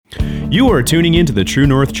You are tuning into the True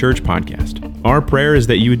North Church podcast. Our prayer is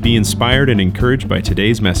that you would be inspired and encouraged by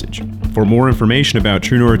today's message. For more information about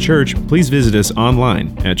True North Church, please visit us online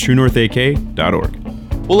at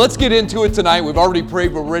truenorthak.org. Well, let's get into it tonight. We've already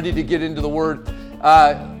prayed. We're ready to get into the Word.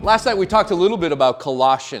 Last night we talked a little bit about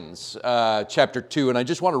Colossians chapter 2, and I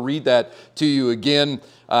just want to read that to you again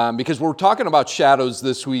because we're talking about shadows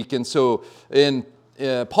this week. And so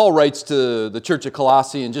Paul writes to the church of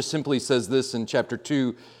Colossae and just simply says this in chapter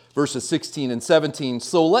 2, verses 16 and 17.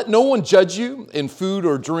 So let no one judge you in food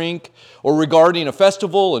or drink or regarding a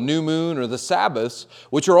festival, a new moon, or the Sabbaths,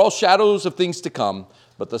 which are all shadows of things to come,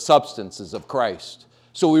 but the substances of Christ.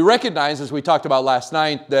 So we recognize, as we talked about last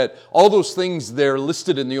night, that all those things there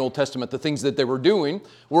listed in the Old Testament, the things that they were doing,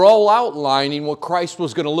 were all outlining what Christ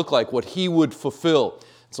was going to look like, what He would fulfill.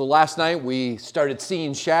 So last night we started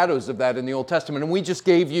seeing shadows of that in the Old Testament, and we just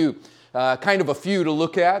gave you kind of a few to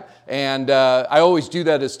look at, and I always do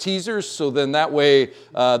that as teasers, so then that way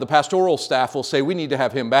the pastoral staff will say, we need to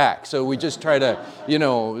have him back. So we just try to,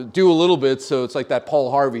 do a little bit, so it's like that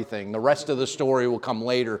Paul Harvey thing. The rest of the story will come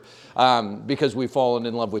later because we've fallen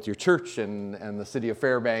in love with your church and the city of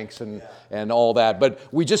Fairbanks and all that. But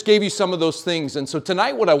we just gave you some of those things, and so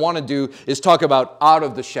tonight what I want to do is talk about out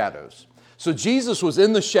of the shadows. So Jesus was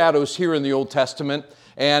in the shadows here in the Old Testament.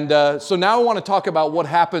 And so now I want to talk about what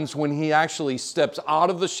happens when He actually steps out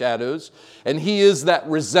of the shadows, and He is that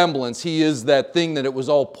resemblance. He is that thing that it was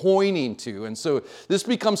all pointing to. And so this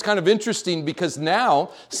becomes kind of interesting because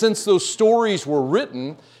now, since those stories were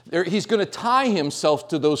written, He's going to tie Himself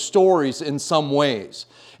to those stories in some ways.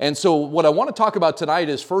 And so what I want to talk about tonight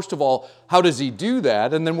is, first of all, how does He do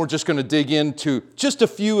that? And then we're just going to dig into just a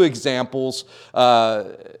few examples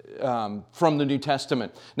from the New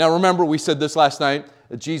Testament. Now remember, we said this last night,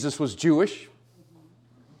 that Jesus was Jewish,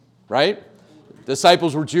 right?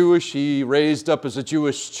 Disciples were Jewish. He raised up as a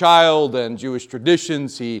Jewish child and Jewish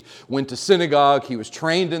traditions. He went to synagogue. He was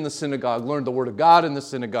trained in the synagogue, learned the Word of God in the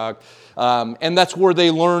synagogue, and that's where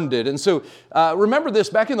they learned it. And so remember this,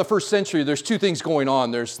 back in the first century, there's two things going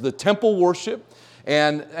on. There's the temple worship,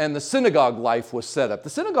 and the synagogue life was set up. The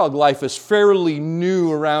synagogue life is fairly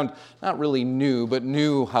new around, not really new, but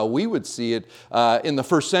new how we would see it in the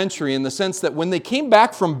first century, in the sense that when they came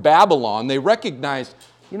back from Babylon, they recognized,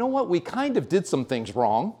 you know what, we kind of did some things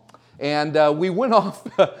wrong, and we went off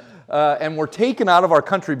and were taken out of our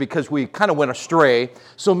country because we kind of went astray.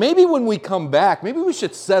 So maybe when we come back, maybe we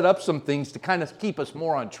should set up some things to kind of keep us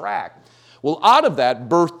more on track. Well, out of that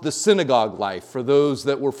birthed the synagogue life for those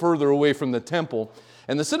that were further away from the temple.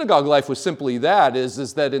 And the synagogue life was simply that,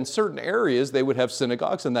 is that in certain areas they would have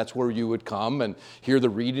synagogues, and that's where you would come and hear the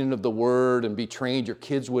reading of the Word and be trained. Your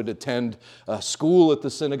kids would attend school at the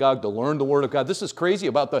synagogue to learn the Word of God. This is crazy.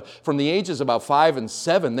 From the ages about 5 and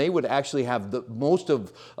 7, they would actually have most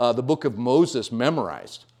of the book of Moses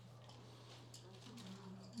memorized.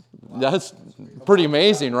 That's pretty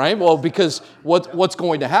amazing, right? Well, because what's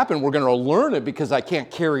going to happen, we're going to learn it because I can't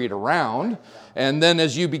carry it around. And then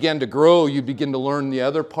as you begin to grow, you begin to learn the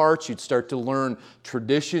other parts. You'd start to learn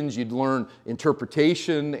traditions. You'd learn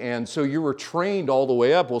interpretation. And so you were trained all the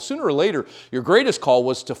way up. Well, sooner or later, your greatest call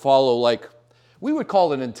was to follow, we would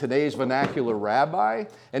call it in today's vernacular, rabbi.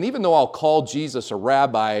 And even though I'll call Jesus a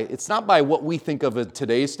rabbi, it's not by what we think of in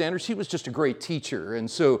today's standards. He was just a great teacher. And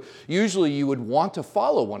so usually you would want to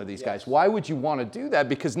follow one of these guys. Why would you want to do that?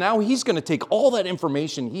 Because now he's going to take all that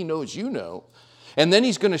information he knows you know, and then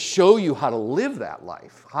he's going to show you how to live that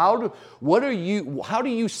life. How do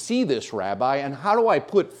you see this, Rabbi, and how do I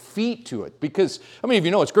put feet to it? Because,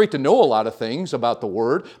 it's great to know a lot of things about the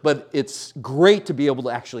Word, but it's great to be able to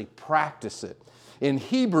actually practice it. In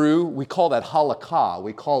Hebrew, we call that halakha.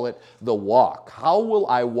 We call it the walk. How will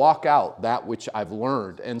I walk out that which I've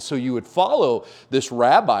learned? And so you would follow this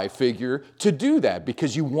rabbi figure to do that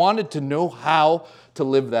because you wanted to know how to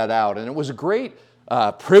live that out. And it was a great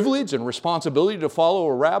privilege and responsibility to follow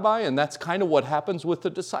a rabbi, and that's kind of what happens with the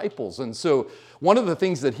disciples. And so one of the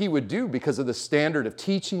things that he would do because of the standard of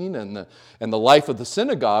teaching and the life of the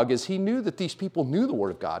synagogue is he knew that these people knew the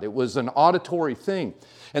Word of God. It was an auditory thing.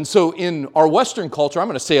 And so in our Western culture, I'm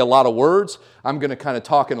going to say a lot of words. I'm going to kind of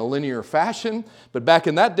talk in a linear fashion. But back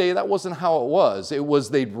in that day, that wasn't how it was. It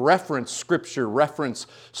was they'd reference Scripture, reference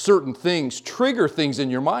certain things, trigger things in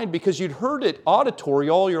your mind because you'd heard it auditory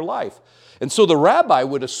all your life. And so the rabbi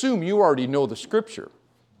would assume you already know the Scripture.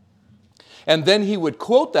 And then he would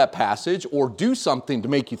quote that passage or do something to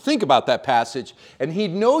make you think about that passage, and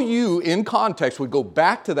he'd know you in context would go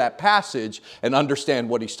back to that passage and understand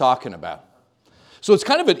what he's talking about. So it's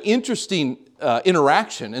kind of an interesting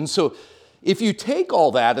interaction. And so if you take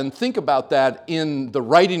all that and think about that in the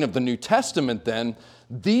writing of the New Testament, then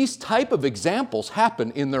these type of examples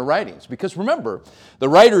happen in their writings. Because remember, the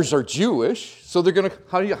writers are Jewish, so they're going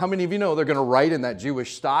to, how many of you know they're going to write in that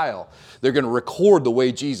Jewish style? They're going to record the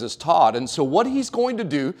way Jesus taught. And so what he's going to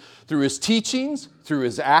do through his teachings, through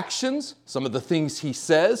his actions, some of the things he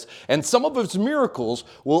says, and some of his miracles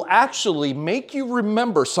will actually make you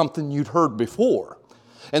remember something you'd heard before.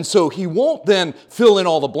 And so he won't then fill in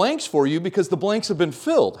all the blanks for you because the blanks have been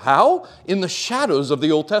filled. How? In the shadows of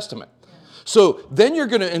the Old Testament. So then you're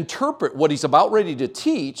going to interpret what he's about ready to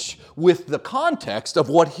teach with the context of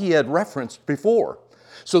what he had referenced before.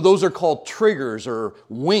 So those are called triggers or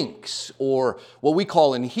winks, or what we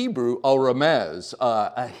call in Hebrew a remez,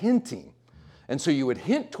 a hinting. And so you would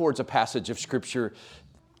hint towards a passage of Scripture.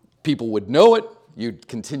 People would know it. You'd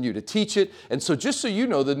continue to teach it. And so just so you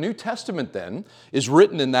know, the New Testament then is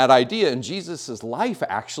written in that idea, and Jesus' life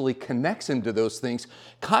actually connects him to those things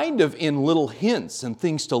kind of in little hints and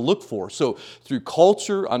things to look for. So through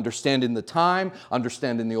culture, understanding the time,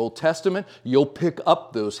 understanding the Old Testament, you'll pick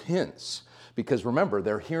up those hints. Because remember,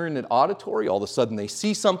 they're hearing it auditory, all of a sudden they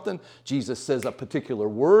see something, Jesus says a particular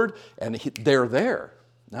word, and they're there.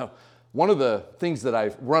 Now, one of the things that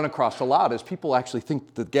I've run across a lot is people actually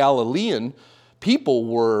think the Galilean people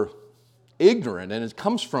were ignorant, and it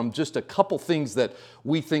comes from just a couple things that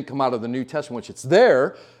we think come out of the New Testament, which it's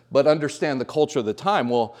there, but understand the culture of the time.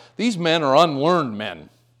 Well, these men are unlearned men.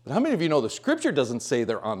 But how many of you know the Scripture doesn't say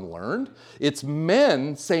they're unlearned? It's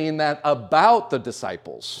men saying that about the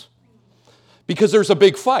disciples. Because there's a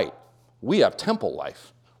big fight. We have temple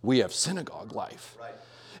life. We have synagogue life. Right.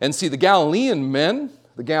 And see, the Galilean men,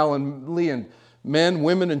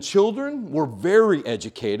 women, and children were very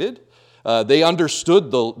educated. They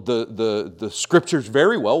understood the Scriptures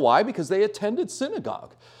very well. Why? Because they attended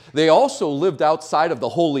synagogue. They also lived outside of the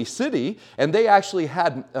holy city, and they actually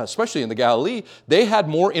had, especially in the Galilee, they had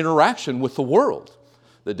more interaction with the world.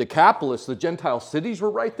 The Decapolis, the Gentile cities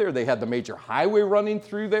were right there. They had the major highway running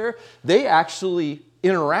through there. They actually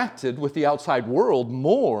interacted with the outside world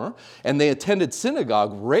more, and they attended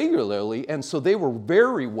synagogue regularly, and so they were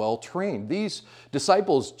very well trained. These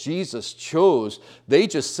disciples Jesus chose, they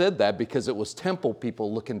just said that because it was temple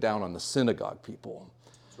people looking down on the synagogue people.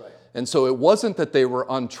 And so it wasn't that they were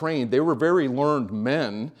untrained. They were very learned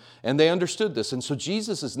men, and they understood this. And so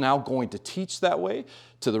Jesus is now going to teach that way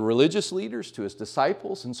to the religious leaders, to his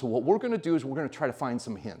disciples. And so what we're going to do is we're going to try to find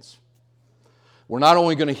some hints. We're not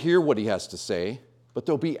only going to hear what he has to say, but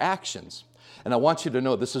there'll be actions. And I want you to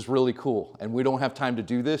know this is really cool. And we don't have time to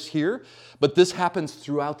do this here, but this happens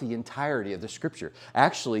throughout the entirety of the Scripture.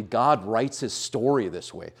 Actually, God writes his story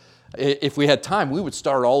this way. If we had time, we would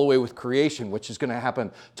start all the way with creation, which is going to happen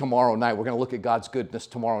tomorrow night. We're going to look at God's goodness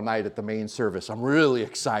tomorrow night at the main service. I'm really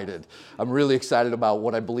excited. I'm really excited about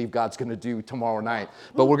what I believe God's going to do tomorrow night.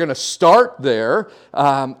 But we're going to start there.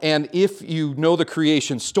 And if you know the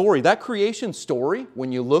creation story, that creation story,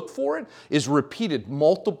 when you look for it, is repeated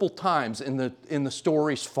multiple times in the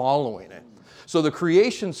stories following it. So the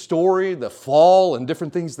creation story, the fall, and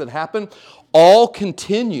different things that happen all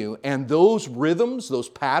continue, and those rhythms, those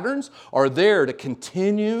patterns are there to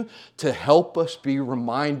continue to help us be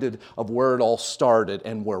reminded of where it all started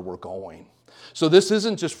and where we're going. So this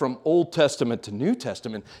isn't just from Old Testament to New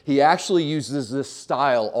Testament. He actually uses this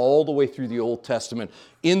style all the way through the Old Testament,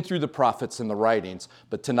 in through the prophets and the writings.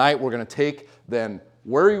 But tonight we're going to take then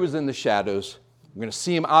where he was in the shadows. We're going to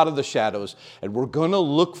see him out of the shadows, and we're going to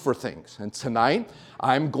look for things. And tonight,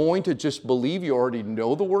 I'm going to just believe you already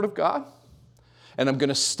know the Word of God, and I'm going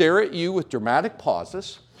to stare at you with dramatic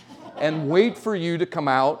pauses and wait for you to come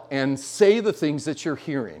out and say the things that you're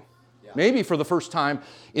hearing. Yeah. Maybe for the first time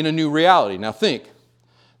in a new reality. Now think,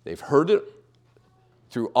 they've heard it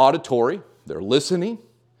through auditory, they're listening,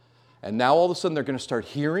 and now all of a sudden they're going to start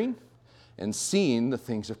hearing and seeing the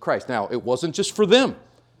things of Christ. Now, it wasn't just for them.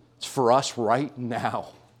 It's for us right now.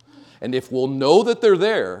 And if we'll know that they're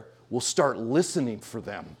there, we'll start listening for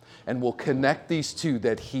them. And we'll connect these two,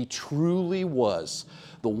 that he truly was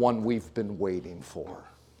the one we've been waiting for.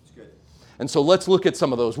 That's good. And so let's look at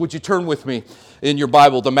some of those. Would you turn with me in your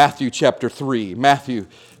Bible to Matthew chapter 3. Matthew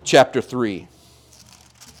chapter 3.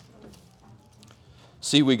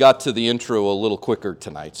 See, we got to the intro a little quicker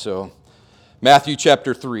tonight. So Matthew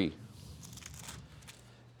chapter 3.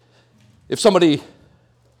 If somebody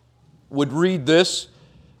would read this,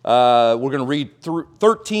 we're going to read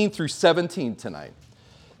 13 through 17 tonight.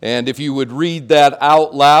 And if you would read that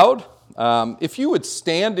out loud, if you would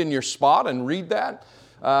stand in your spot and read that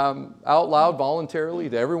out loud voluntarily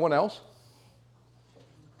to everyone else.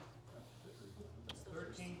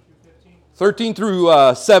 13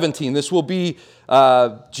 through 17. This will be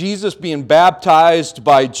Jesus being baptized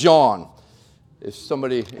by John.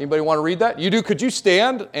 Anybody want to read that? You do. Could you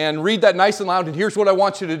stand and read that nice and loud? And here's what I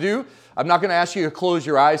want you to do. I'm not going to ask you to close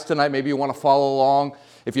your eyes tonight. Maybe you want to follow along.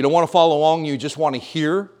 If you don't want to follow along, you just want to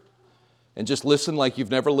hear and just listen like you've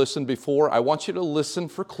never listened before. I want you to listen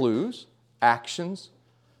for clues, actions,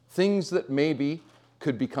 things that maybe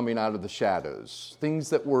could be coming out of the shadows, things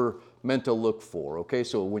that we're meant to look for. Okay,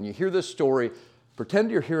 so when you hear this story, pretend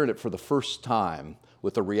you're hearing it for the first time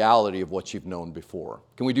with the reality of what you've known before.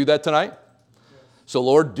 Can we do that tonight? So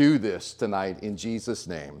Lord, do this tonight in Jesus'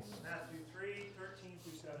 name. Matthew 3:13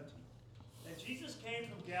 through 17. And Jesus came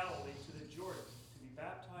from Galilee to the Jordan to be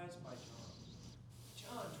baptized by John.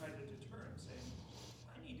 John tried to deter him, saying,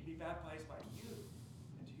 I need to be baptized by you,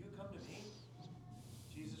 and do you come to me?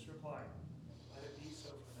 Jesus replied, let it be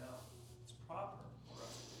so for now. It's proper for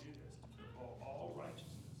us to do this to fulfill all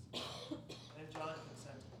righteousness. And John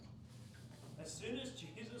consented. As soon as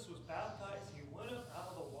Jesus was baptized, he went up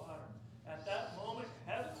out of the water. At that moment,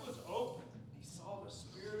 heaven was opened. He saw the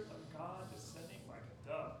Spirit of God descending like a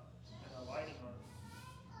dove and alighting on him.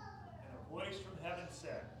 And a voice from heaven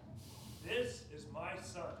said, this is my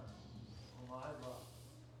Son, whom I love.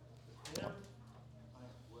 With him I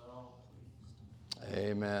am well pleased.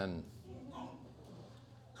 Amen.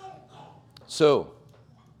 So,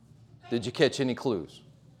 did you catch any clues?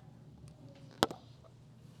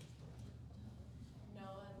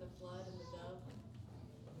 Noah and the flood and the dove.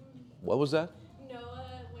 What was that?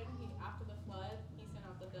 Noah, after the flood, he sent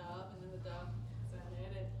out the dove, and then the dove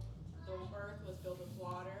descended, and the earth was filled with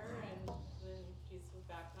water, and then Jesus was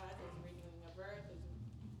baptized. There was a renewing of earth, there was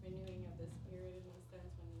a renewing of the Spirit in a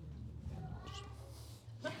sense when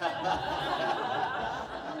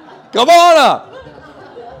Come on up!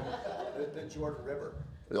 The Jordan River.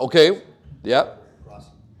 Okay, yep.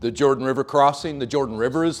 Crossing. The Jordan River crossing. The Jordan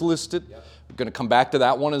River is listed. Yep. We're going to come back to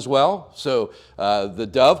that one as well. So the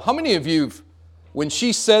dove. How many of you, when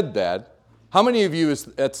she said that, how many of you,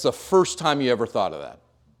 that's the first time you ever thought of that?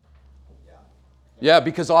 Yeah,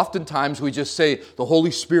 because oftentimes we just say the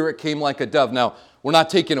Holy Spirit came like a dove. Now, we're not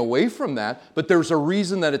taking away from that, but there's a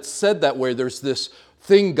reason that it's said that way. There's this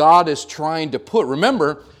thing God is trying to put.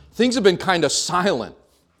 Remember, things have been kind of silent.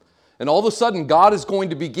 And all of a sudden, God is going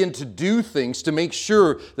to begin to do things to make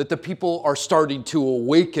sure that the people are starting to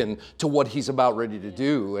awaken to what He's about ready to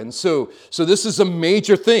do. And so this is a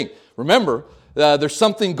major thing. Remember, there's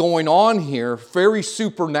something going on here, very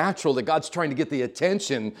supernatural, that God's trying to get the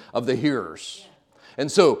attention of the hearers.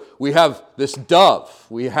 And so we have this dove.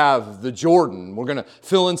 We have the Jordan. We're going to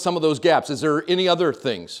fill in some of those gaps. Is there any other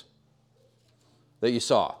things that you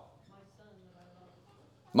saw?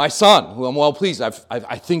 My son, who I'm well pleased. I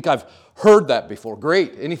think I've heard that before.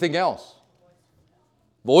 Great. Anything else?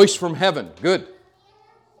 Voice from heaven. Good.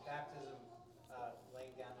 Baptism,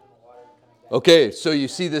 laying down in the water and coming back. Okay, so you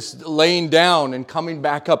see this laying down and coming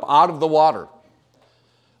back up out of the water.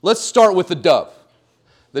 Let's start with the dove.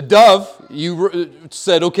 The dove, you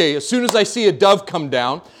said, okay, as soon as I see a dove come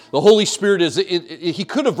down, the Holy Spirit he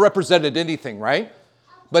could have represented anything, right?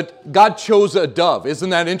 But God chose a dove.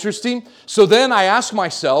 Isn't that interesting? So then I ask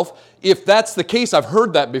myself, if that's the case, I've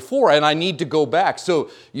heard that before, and I need to go back. So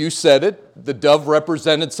you said it. The dove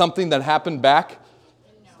represented something that happened back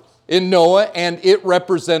in Noah, and it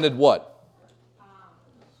represented what?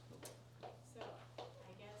 So,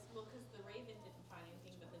 I guess, because the raven didn't find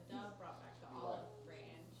anything, but the dove brought back the olive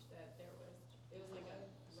branch that it was like a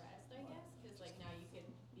rest, I guess, because like now you can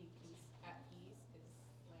be at peace because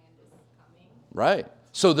land is coming. Right.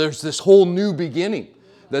 So there's this whole new beginning,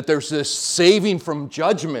 that there's this saving from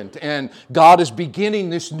judgment, and God is beginning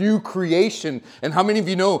this new creation. And how many of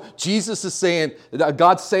you know Jesus is saying,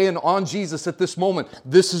 God's saying on Jesus at this moment,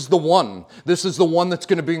 this is the one. This is the one that's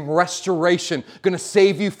going to bring restoration, going to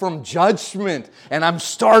save you from judgment. And I'm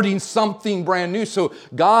starting something brand new. So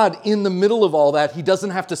God, in the middle of all that, He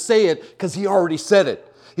doesn't have to say it because He already said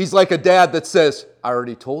it. He's like a dad that says, I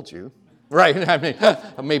already told you. Right, I mean,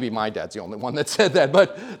 maybe my dad's the only one that said that,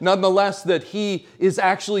 but nonetheless, that He is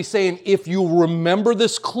actually saying, if you remember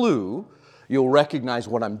this clue, you'll recognize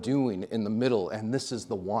what I'm doing in the middle, and this is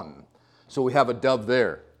the one. So we have a dove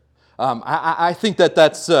there. I think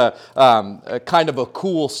that's kind of a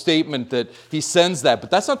cool statement that He sends that,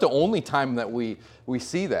 but that's not the only time that we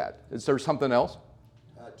see that. Is there something else?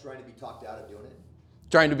 Trying to be talked out of doing it.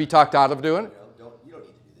 Trying to be talked out of doing it? You don't need to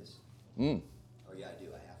do this. Oh yeah, I do.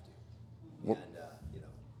 I have to.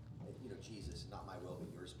 And Jesus, not my will but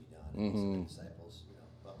yours be done. And disciples,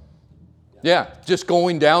 Yeah, just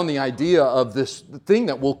going down the idea of this thing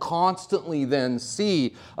that we'll constantly then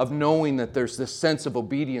see, of knowing that there's this sense of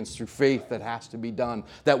obedience through faith that has to be done,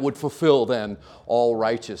 that would fulfill then all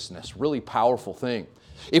righteousness. Really powerful thing.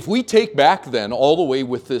 If we take back then all the way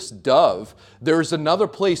with this dove, there's another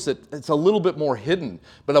place that it's a little bit more hidden,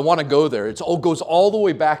 but I want to go there. It goes all the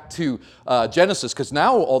way back to Genesis, because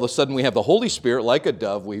now all of a sudden we have the Holy Spirit like a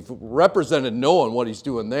dove. We've represented Noah and what he's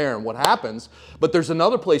doing there and what happens, but there's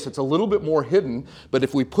another place that's a little bit more hidden, but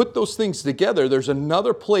if we put those things together, there's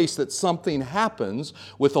another place that something happens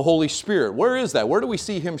with the Holy Spirit. Where is that? Where do we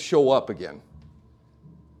see him show up again?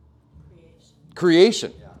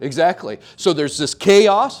 Creation. Exactly. So there's this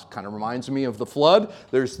chaos, kind of reminds me of the flood.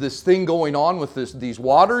 There's this thing going on with these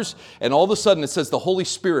waters, and all of a sudden it says the Holy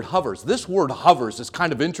Spirit hovers. This word hovers is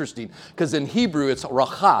kind of interesting because in Hebrew it's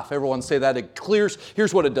rachaf. Everyone say that. It clears.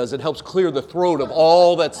 Here's what it does. It helps clear the throat of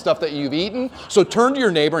all that stuff that you've eaten. So turn to your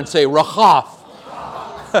neighbor and say rachaf.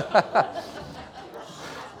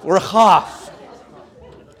 Rachaf.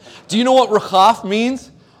 Do you know what rachaf means?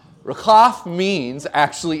 Rachaf means,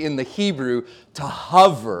 actually in the Hebrew, to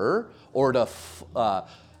hover or to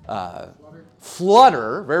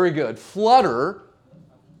flutter, very good, flutter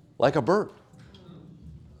like a bird.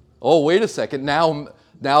 Oh, wait a second.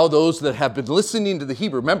 Now those that have been listening to the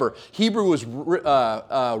Hebrew, remember, Hebrew was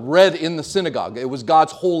read in the synagogue. It was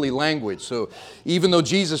God's holy language. So even though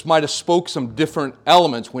Jesus might have spoke some different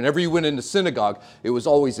elements, whenever you went into synagogue, it was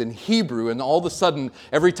always in Hebrew. And all of a sudden,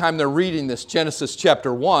 every time they're reading this Genesis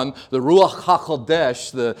chapter 1, the Ruach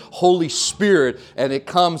HaKodesh, the Holy Spirit, and it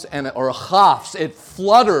comes and or chafs, it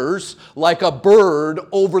flutters like a bird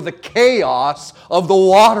over the chaos of the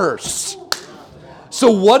waters.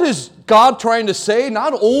 So what is God trying to say?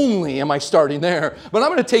 Not only am I starting there, but I'm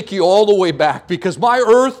going to take you all the way back because my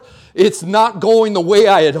earth, it's not going the way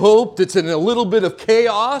I had hoped. It's in a little bit of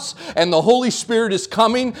chaos, and the Holy Spirit is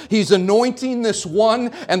coming. He's anointing this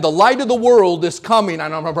one, and the light of the world is coming.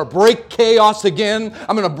 And I'm going to break chaos again.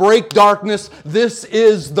 I'm going to break darkness. This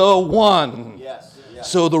is the one. Yes.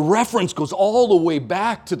 So the reference goes all the way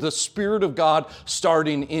back to the Spirit of God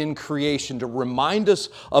starting in creation to remind us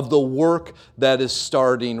of the work that is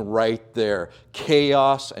starting right there.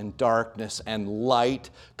 Chaos and darkness and light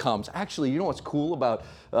comes. Actually, you know what's cool about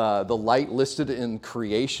the light listed in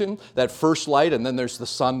creation? That first light, and then there's the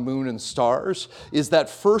sun, moon, and stars, is that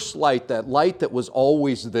first light, that light that was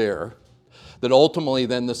always there, that ultimately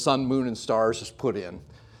then the sun, moon, and stars is put in.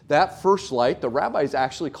 That first light, the rabbis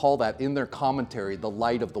actually call that in their commentary the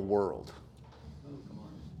light of the world.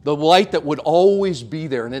 The light that would always be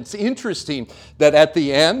there. And it's interesting that at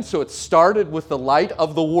the end, so it started with the light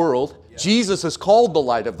of the world. Jesus is called the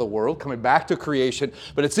light of the world, coming back to creation.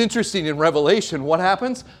 But it's interesting in Revelation, what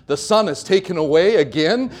happens? The sun is taken away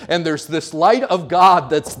again, and there's this light of God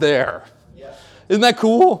that's there. Isn't that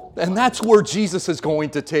cool? And that's where Jesus is going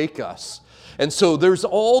to take us. And so there's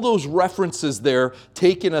all those references there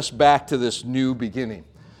taking us back to this new beginning.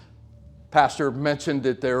 Pastor mentioned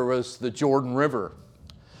that there was the Jordan River.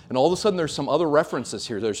 And all of a sudden there's some other references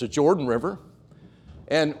here. There's the Jordan River.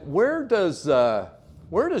 And where does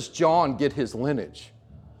John get his lineage?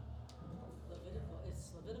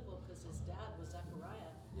 It's Levitical because his dad was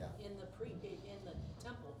Zechariah in the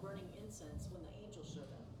temple burning incense when the angel showed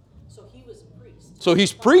up. So he was a priest. So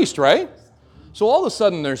he's priest, right? So all of a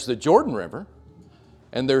sudden there's the Jordan River,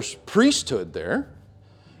 and there's priesthood there,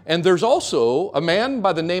 and there's also a man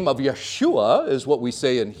by the name of Yeshua, is what we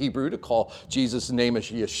say in Hebrew to call Jesus' name as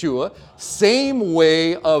Yeshua, same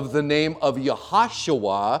way of the name of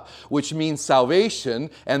Yahashua, which means salvation,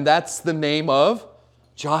 and that's the name of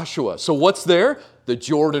Joshua. So what's there? The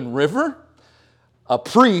Jordan River, a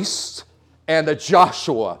priest, and a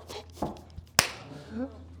Joshua.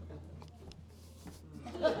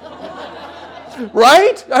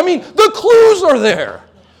 Right? I mean, the clues are there.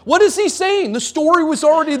 What is he saying? The story was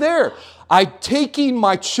already there. I'm taking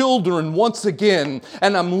my children once again,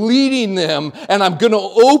 and I'm leading them, and I'm going to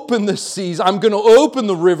open the seas, I'm going to open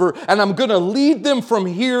the river, and I'm going to lead them from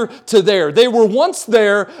here to there. They were once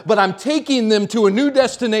there, but I'm taking them to a new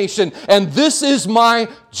destination, and this is my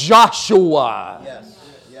Joshua.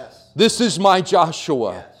 Yes. This is my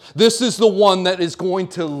Joshua. Yes. This is the one that is going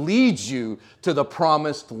to lead you to the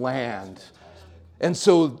promised land. And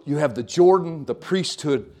so you have the Jordan, the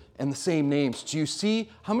priesthood, and the same names. Do you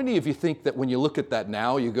see? How many of you think that when you look at that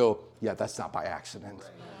now, you go, yeah, that's not by accident?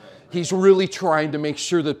 He's really trying to make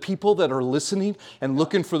sure that people that are listening and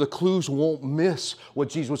looking for the clues won't miss what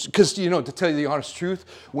Jesus was. Because, to tell you the honest truth,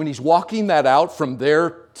 when he's walking that out from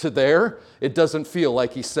there to there, it doesn't feel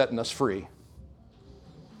like he's setting us free.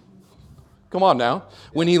 Come on now.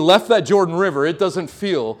 When he left that Jordan River, it doesn't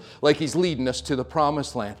feel like he's leading us to the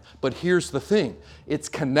promised land. But here's the thing. It's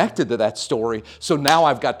connected to that story. So now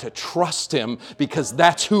I've got to trust him because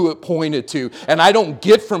that's who it pointed to. And I don't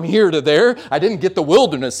get from here to there. I didn't get the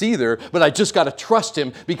wilderness either. But I just got to trust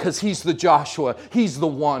him because he's the Joshua. He's the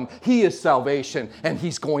one. He is salvation. And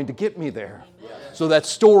he's going to get me there. So that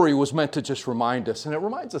story was meant to just remind us. And it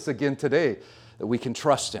reminds us again today that we can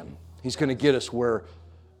trust him. He's going to get us where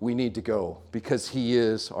we need to go because he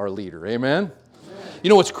is our leader. Amen? You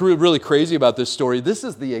know what's really crazy about this story? This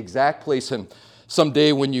is the exact place, and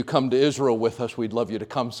someday when you come to Israel with us, we'd love you to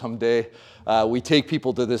come someday. We take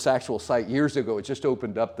people to this actual site. Years ago, it just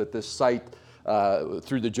opened up that this site,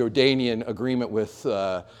 through the Jordanian agreement with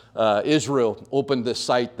Israel, opened this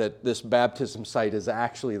site, that this baptism site is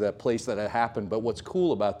actually the place that it happened. But what's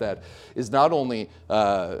cool about that is not only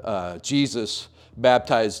Jesus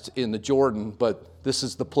baptized in the Jordan, but this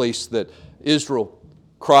is the place that Israel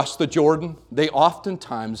crossed the Jordan. They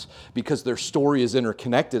oftentimes, because their story is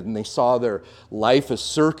interconnected and they saw their life as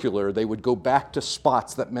circular, they would go back to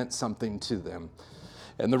spots that meant something to them.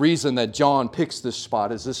 And the reason that John picks this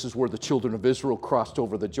spot is this is where the children of Israel crossed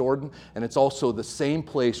over the Jordan, and it's also the same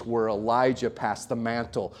place where Elijah passed the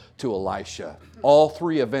mantle to Elisha. All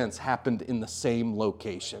three events happened in the same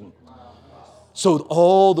location. So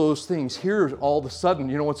all those things here, all of a sudden,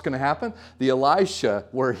 you know what's going to happen? The Elisha,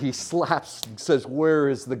 where he slaps, says, "Where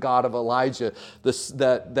is the God of Elijah?"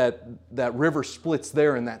 That river splits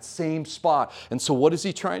there in that same spot. And so what is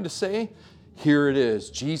he trying to say? Here it is.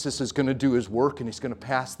 Jesus is going to do his work, and he's going to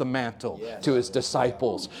pass the mantle to his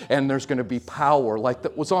disciples. And there's going to be power like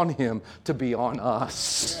that was on him to be on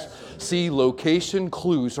us. See, location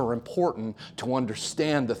clues are important to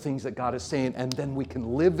understand the things that God is saying, and then we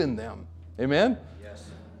can live in them. Amen? Yes.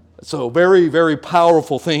 So very, very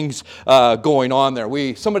powerful things going on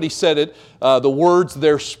there. Somebody said it, the words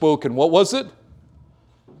there spoken. What was it?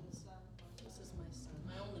 This is my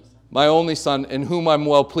son, my only son, in whom I'm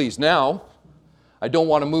well pleased. Now, I don't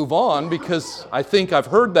want to move on because I think I've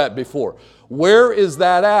heard that before. Where is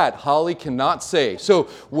that at? Holly cannot say. So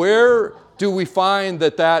where do we find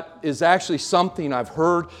that is actually something I've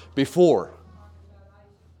heard before?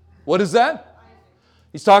 What is that?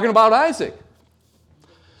 He's talking about Isaac.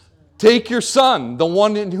 Take your son, the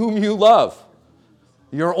one in whom you love,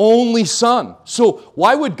 your only son. So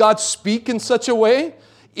why would God speak in such a way?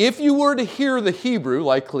 If you were to hear the Hebrew,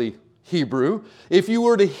 likely Hebrew, if you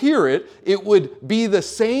were to hear it, it would be the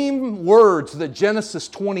same words that Genesis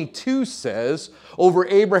 22 says over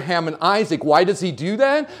Abraham and Isaac. Why does he do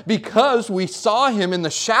that? Because we saw him in the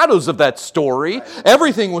shadows of that story.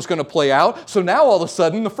 Everything was going to play out. So now all of a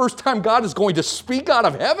sudden, the first time God is going to speak out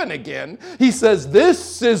of heaven again, he says,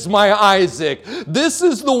 "This is my Isaac. This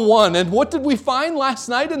is the one." And what did we find last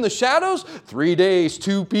night in the shadows? 3 days,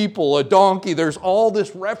 2 people, a donkey. There's all this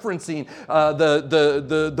referencing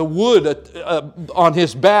the wood on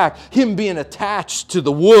his back, him being attached to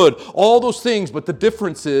the wood, all those things. But the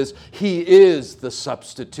difference is he is the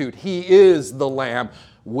substitute. He is the Lamb,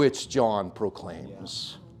 which John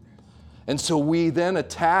proclaims. And so we then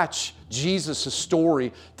attach Jesus'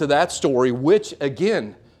 story to that story, which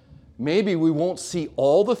again, maybe we won't see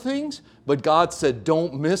all the things, but God said,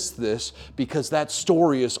 don't miss this because that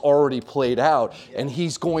story is already played out. And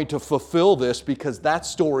he's going to fulfill this because that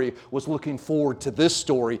story was looking forward to this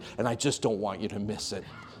story, and I just don't want you to miss it.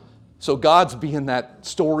 So God's being that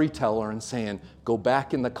storyteller and saying, go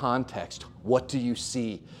back in the context. What do you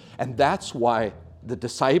see? And that's why the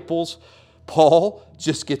disciples, Paul,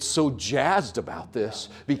 just gets so jazzed about this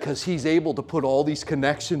because he's able to put all these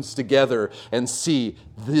connections together and see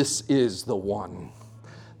this is the one.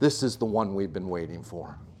 This is the one we've been waiting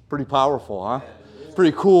for. Pretty powerful, huh?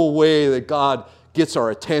 Pretty cool way that God gets our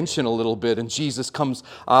attention a little bit, and Jesus comes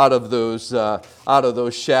out of those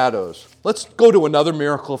shadows. Let's go to another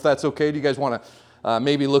miracle, if that's okay. Do you guys want to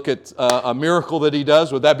maybe look at a miracle that he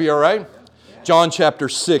does? Would that be all right? John chapter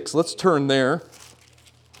 6. Let's turn there.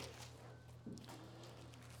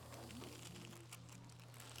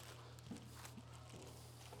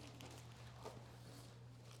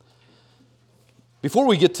 Before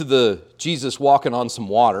we get to the Jesus walking on some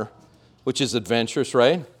water, which is adventurous,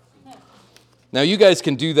 right? Now, you guys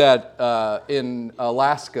can do that in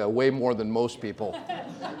Alaska way more than most people.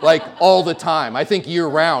 Like, all the time. I think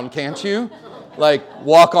year-round, can't you? Like,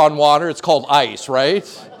 walk on water. It's called ice, right?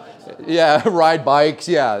 Yeah, ride bikes.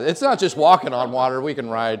 Yeah, it's not just walking on water. We can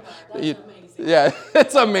ride. Yeah,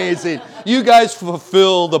 it's amazing. You guys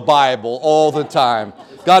fulfill the Bible all the time.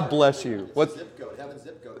 God bless you. What's Zip code? Have a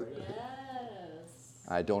zip code. Yes.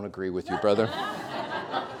 I don't agree with you, brother.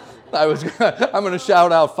 I'm going to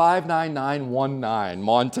shout out 59919,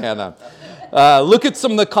 Montana. Look at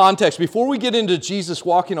some of the context. Before we get into Jesus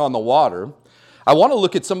walking on the water, I want to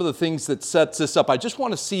look at some of the things that sets this up. I just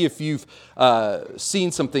want to see if you've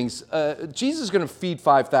seen some things. Jesus is going to feed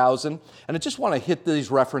 5,000, and I just want to hit these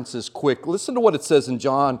references quick. Listen to what it says in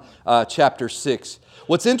John chapter 6.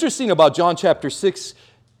 What's interesting about John chapter 6,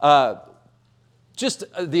 just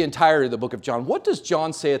the entirety of the book of John, what does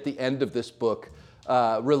John say at the end of this book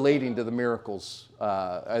relating to the miracles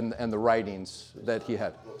and the writings that he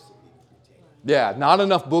had? Yeah, not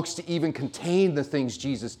enough books to even contain the things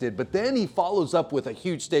Jesus did. But then he follows up with a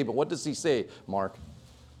huge statement. What does he say, Mark?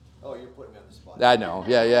 Oh, you're putting me on the spot. I know,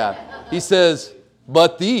 yeah. He says,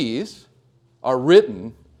 but these are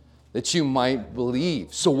written that you might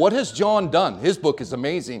believe. So what has John done? His book is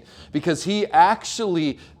amazing because he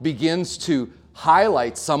actually begins to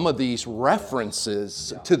highlight some of these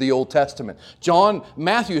references to the Old Testament.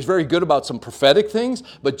 Matthew is very good about some prophetic things,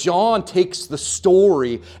 but John takes the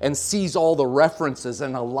story and sees all the references,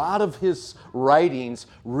 and a lot of his writings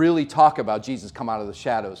really talk about Jesus come out of the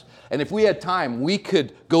shadows. And if we had time, we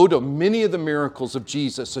could go to many of the miracles of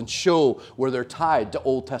Jesus and show where they're tied to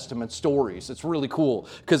Old Testament stories. It's really cool,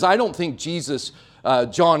 because I don't think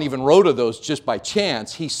John even wrote of those just by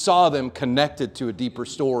chance. He saw them connected to a deeper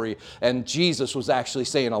story, and Jesus was actually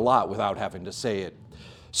saying a lot without having to say it.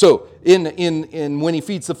 So in when he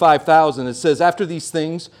feeds the 5,000, it says, after these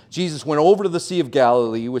things, Jesus went over to the Sea of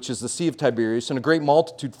Galilee, which is the Sea of Tiberias, and a great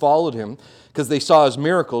multitude followed him because they saw his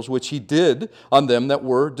miracles, which he did on them that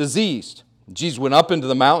were diseased. Jesus went up into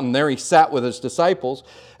the mountain. There he sat with his disciples,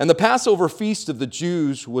 and the Passover feast of the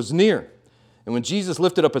Jews was near. And when Jesus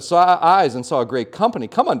lifted up his eyes and saw a great company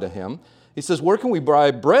come unto him, he says, where can we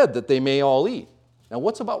buy bread that they may all eat? Now,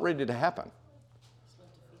 what's about ready to happen?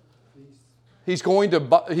 He's going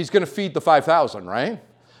to feed the 5,000, right?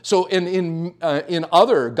 So in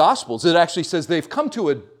other Gospels, it actually says they've come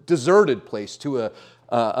to a deserted place, to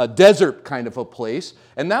a desert kind of a place.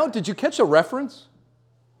 And now, did you catch a reference?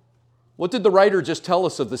 What did the writer just tell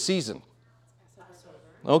us of the season?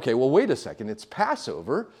 Okay, well, wait a second. It's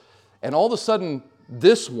Passover. And all of a sudden,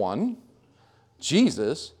 this one,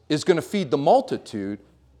 Jesus, is going to feed the multitude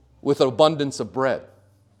with an abundance of bread.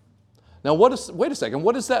 Now, wait a second,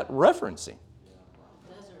 what is that referencing?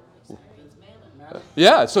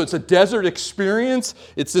 Yeah, so it's a desert experience.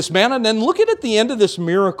 It's this manna. And then look at the end of this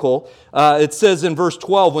miracle. It says in verse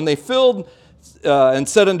 12, when they filled and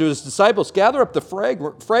said unto his disciples, gather up the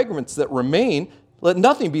fragments that remain, let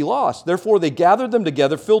nothing be lost. Therefore they gathered them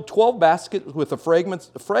together, filled 12 baskets with the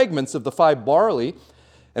fragments of the 5 barley,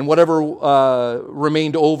 and whatever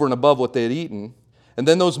remained over and above what they had eaten. And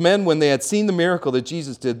then those men, when they had seen the miracle that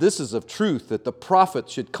Jesus did, this is of truth, that the prophet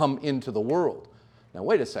should come into the world. Now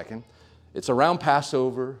wait a second. It's around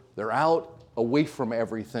Passover. They're out, away from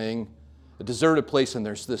everything, a deserted place, and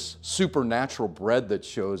there's this supernatural bread that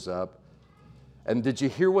shows up. And did you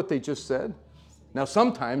hear what they just said? Now,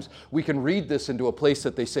 sometimes we can read this into a place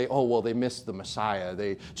that they say, oh, well, they missed the Messiah.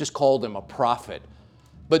 They just called him a prophet.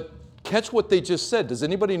 But catch what they just said. Does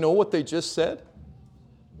anybody know what they just said?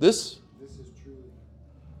 This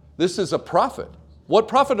is a prophet. What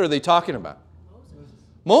prophet are they talking about?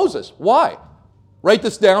 Moses. Why? Write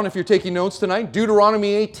this down if you're taking notes tonight.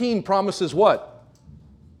 Deuteronomy 18 promises what?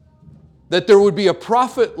 That there would be a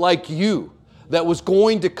prophet like you that was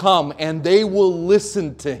going to come, and they will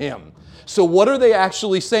listen to him. So what are they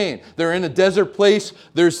actually saying? They're in a desert place.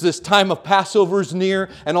 There's this time of Passover's near,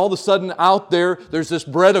 and all of a sudden out there's this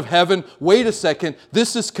bread of heaven. Wait a second.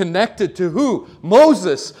 This is connected to who?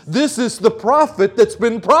 Moses. This is the prophet that's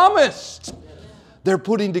been promised. They're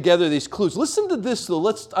putting together these clues. Listen to this,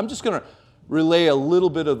 though. I'm just going to relay a little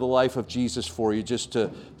bit of the life of Jesus for you, just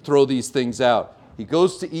to throw these things out. He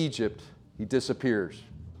goes to Egypt. He disappears.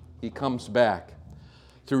 He comes back.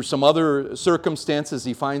 Through some other circumstances,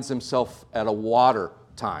 he finds himself at a water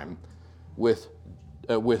time with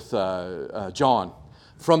John.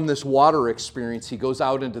 From this water experience, he goes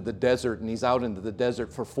out into the desert, and he's out into the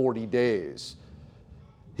desert for 40 days.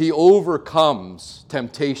 He overcomes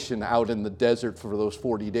temptation out in the desert for those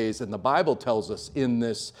 40 days. And the Bible tells us in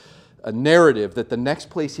this narrative that the next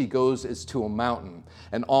place he goes is to a mountain.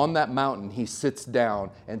 And on that mountain, he sits down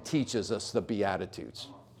and teaches us the Beatitudes.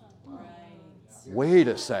 Wait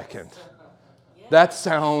a second. That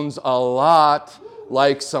sounds a lot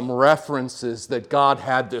like some references that God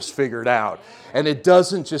had this figured out. And it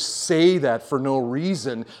doesn't just say that for no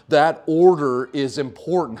reason. That order is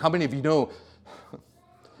important. How many of you know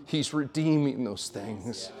he's redeeming those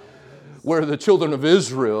things? where the children of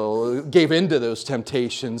Israel gave into those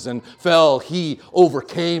temptations and fell, he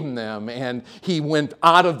overcame them. And he went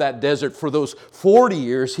out of that desert for those 40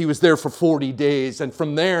 years. He was there for 40 days. And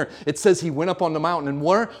from there, it says he went up on the mountain. And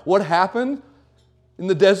what happened in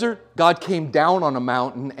the desert? God came down on a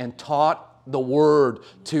mountain and taught the word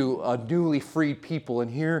to a newly freed people. And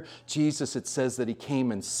here, Jesus, it says that he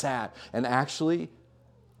came and sat. And actually,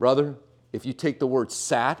 brother, if you take the word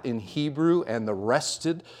sat in Hebrew and the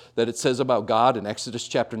rested that it says about God in Exodus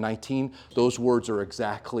chapter 19, those words are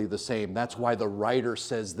exactly the same. That's why the writer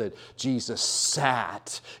says that Jesus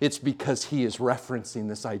sat. It's because he is referencing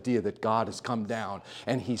this idea that God has come down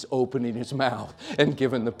and he's opening his mouth and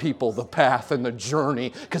giving the people the path and the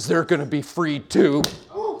journey because they're going to be freed too.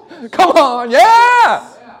 Come on,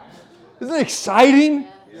 yeah! Isn't it exciting?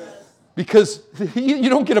 Because you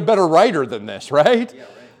don't get a better writer than this, right?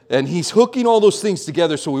 And he's hooking all those things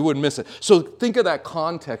together so we wouldn't miss it. So think of that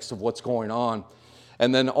context of what's going on.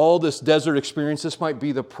 And then all this desert experience, this might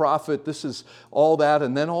be the prophet, this is all that.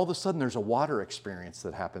 And then all of a sudden there's a water experience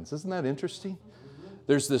that happens. Isn't that interesting?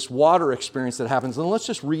 There's this water experience that happens. And let's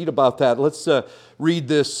just read about that. Let's read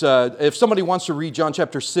this. If somebody wants to read John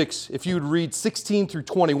chapter 6, if you would read 16 through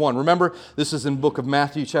 21. Remember, this is in the book of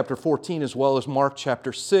Matthew chapter 14 as well as Mark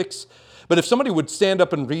chapter 6. But if somebody would stand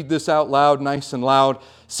up and read this out loud, nice and loud,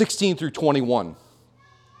 16 through 21.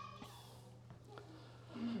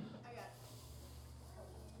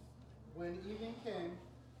 When evening came,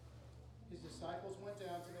 his disciples went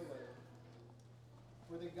down to the lake,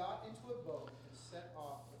 where they got into a boat and set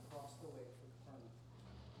off across the lake for Capernaum.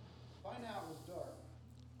 By now it was dark,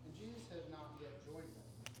 and Jesus had not yet joined them.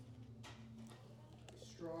 A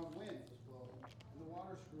strong wind was blowing, and the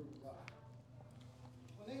waters grew rough.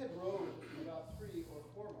 When they had rowed about 3 or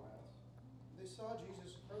 4 miles, they saw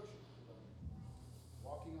Jesus approaching the boat,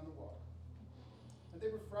 walking on the water. And they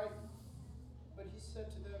were frightened. But he said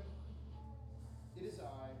to them, "It is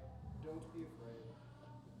I, don't be afraid."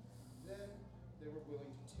 Then they were willing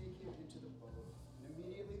to take him into the boat, and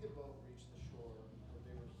immediately the boat reached the shore where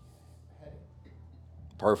they were heading.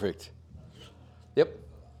 Perfect. Yep.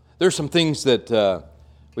 There's some things that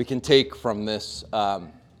we can take from this.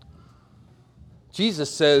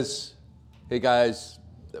 Jesus says, hey guys,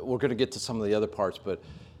 we're going to get to some of the other parts, but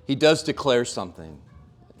he does declare something.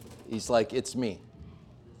 He's like, it's me.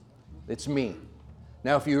 It's me.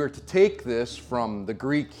 Now, if you were to take this from the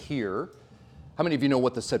Greek here, how many of you know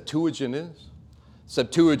what the Septuagint is?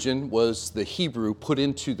 Septuagint was the Hebrew put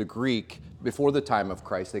into the Greek before the time of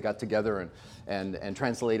Christ. They got together and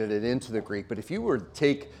translated it into the Greek. But if you were to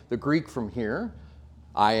take the Greek from here,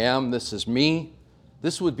 I am, this is me,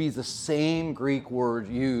 this would be the same Greek word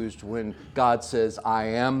used when God says, I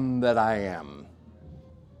am that I am.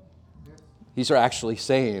 He's actually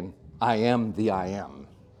saying, I am the I am.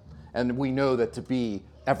 And we know that to be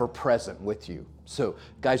ever present with you. So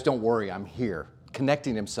guys, don't worry, I'm here,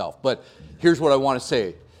 connecting himself. But here's what I want to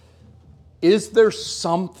say. Is there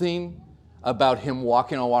something about him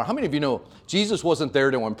walking on water? How many of you know Jesus wasn't there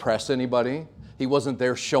to impress anybody? He wasn't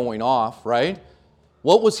there showing off, right?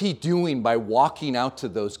 What was he doing by walking out to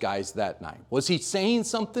those guys that night? Was he saying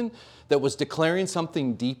something that was declaring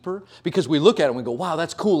something deeper? Because we look at it and we go, wow,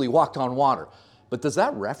 that's cool, he walked on water. But does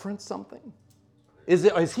that reference something?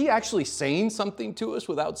 Is he actually saying something to us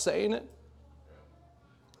without saying it?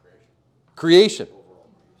 Creation.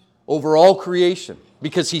 Overall creation.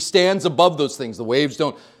 Because he stands above those things. The waves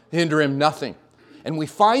don't hinder him, nothing. And we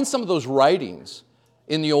find some of those writings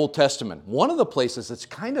in the Old Testament. One of the places that's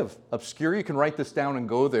kind of obscure, you can write this down and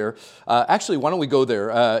go there. Actually, why don't we go there?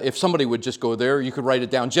 If somebody would just go there, you could write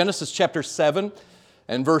it down. Genesis chapter 7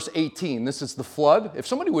 and verse 18. This is the flood. If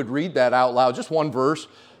somebody would read that out loud, just one verse.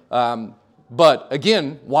 But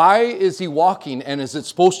again, why is he walking, and is it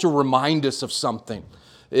supposed to remind us of something?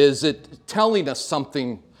 Is it telling us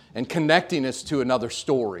something and connecting us to another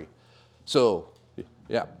story? So,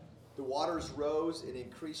 yeah. The waters rose and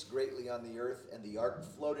increased greatly on the earth, and the ark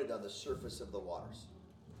floated on the surface of the waters.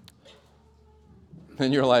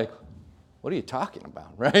 And you're like, what are you talking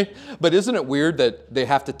about, right? But isn't it weird that they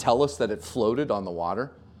have to tell us that it floated on the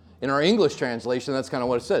water? In our English translation, that's kind of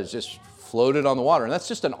what it says, just floated on the water. And that's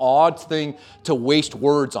just an odd thing to waste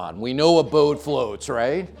words on. We know a boat floats,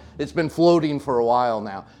 right? It's been floating for a while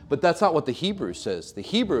now. But that's not what the Hebrew says. The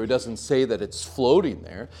Hebrew doesn't say that it's floating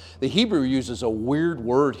there. The Hebrew uses a weird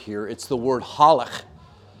word here. It's the word halach.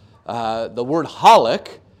 The word halach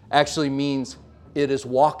actually means it is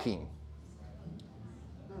walking.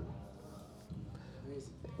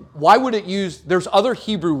 Why would it use, there's other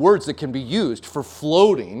Hebrew words that can be used for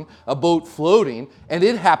floating, a boat floating, and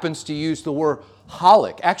it happens to use the word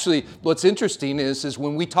holic. Actually, what's interesting is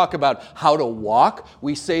when we talk about how to walk,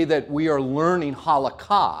 we say that we are learning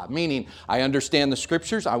halakha, meaning I understand the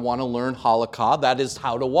scriptures, I want to learn halakha. That is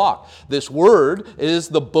how to walk. This word is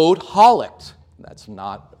the boat holicked. That's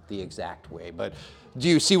not the exact way, but do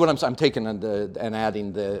you see what I'm taking and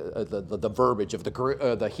adding the verbiage of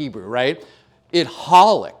the Hebrew, right? It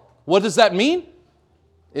holicked. What does that mean?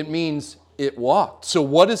 It means it walked. So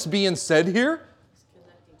what is being said here?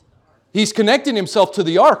 He's connecting himself to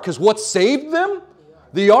the ark, because what saved them?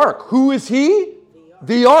 The ark. Who is he?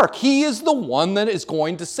 The ark. He is the one that is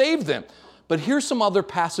going to save them. But here's some other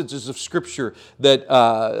passages of Scripture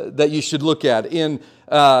that you should look at. In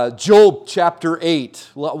Job chapter 8.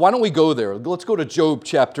 Why don't we go there? Let's go to Job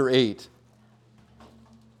chapter 8.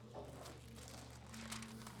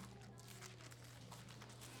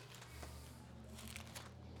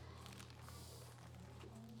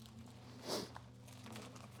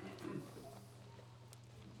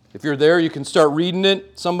 If you're there, you can start reading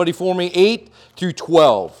it. Somebody for me, 8 through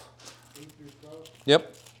 12. 8 through 12?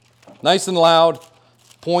 Yep. Nice and loud.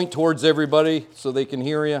 Point towards everybody so they can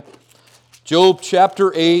hear you. Job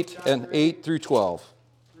chapter 8 and 8 through 12.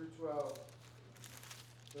 Through 12.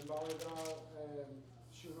 Then Baladah and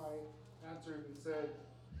Shuhai answered and said,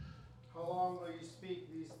 how long will you speak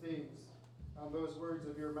these things? And those words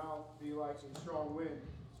of your mouth be like a strong wind.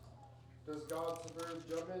 Does God subvert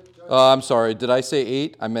judgment? I'm sorry, did I say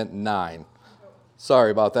 8? I meant 9. Sorry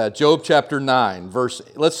about that. Job chapter 9, verse.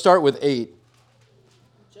 Let's start with 8.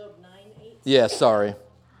 Job 9, 8? Yeah, sorry.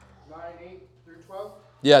 9, 8 through 12?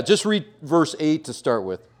 Yeah, just read verse 8 to start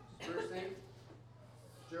with. Verse 8,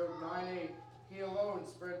 Job 9, 8. He alone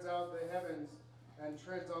spreads out the heavens and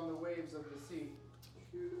treads on the waves of the sea.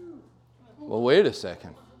 Well, wait a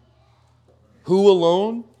second. Who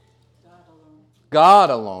alone? God alone. God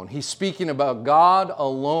alone. He's speaking about God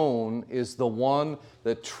alone is the one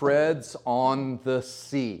that treads on the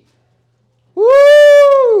sea.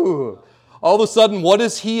 Woo! All of a sudden, what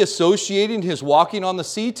is he associating his walking on the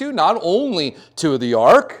sea to? Not only to the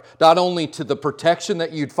ark, not only to the protection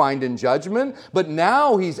that you'd find in judgment, but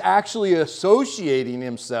now he's actually associating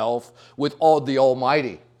himself with the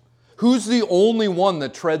Almighty. Who's the only one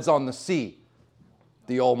that treads on the sea?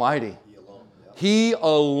 The Almighty. He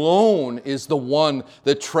alone is the one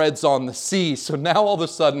that treads on the sea. So now all of a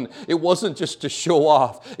sudden, it wasn't just to show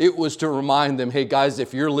off. It was to remind them, hey guys,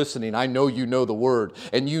 if you're listening, I know you know the word.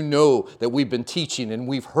 And you know that we've been teaching and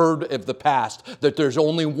we've heard of the past that there's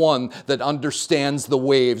only one that understands the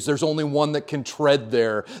waves. There's only one that can tread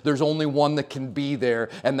there. There's only one that can be there.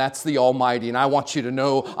 And that's the Almighty. And I want you to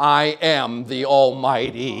know I am the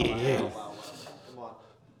Almighty.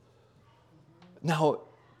 Now,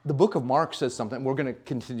 the book of Mark says something. We're going to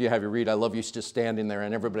continue to have you read. I love you just standing there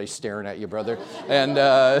and everybody's staring at you, brother. And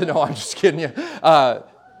no, I'm just kidding you.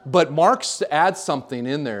 But Mark adds something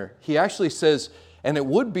in there. He actually says, and it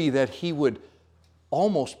would be that he would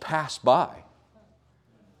almost pass by.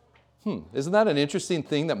 Isn't that an interesting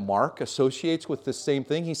thing that Mark associates with this same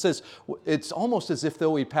thing? He says, it's almost as if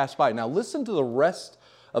though he passed by. Now listen to the rest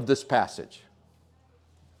of this passage.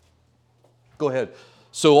 Go ahead.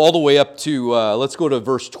 So all the way up to, let's go to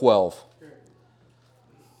verse 12.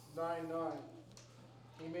 9, 9.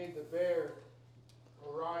 He made the bear,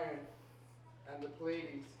 Orion, and the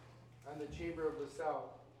Pleiades, and the chamber of the south.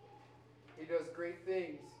 He does great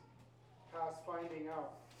things, past finding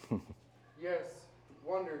out. Yes,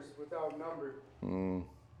 wonders without number.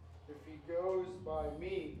 If he goes by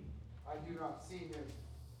me, I do not see him.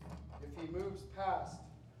 If he moves past,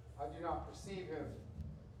 I do not perceive him.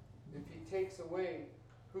 If he takes away,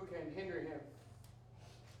 who can hinder him?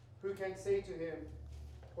 Who can say to him,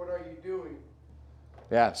 what are you doing?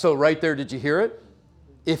 Yeah, so right there, did you hear it?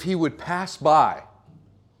 If he would pass by.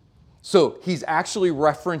 So he's actually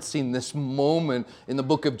referencing this moment in the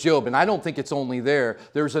book of Job. And I don't think it's only there.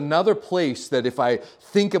 There's another place that if I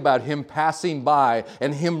think about him passing by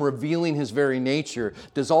and him revealing his very nature,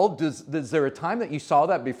 is there a time that you saw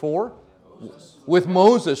that before? With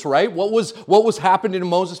Moses, right? What was happening to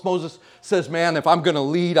Moses? Moses says, man, if I'm going to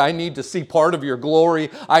lead, I need to see part of your glory.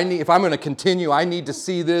 If I'm going to continue, I need to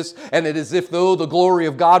see this. And it is as if though the glory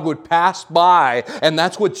of God would pass by. And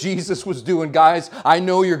that's what Jesus was doing. Guys, I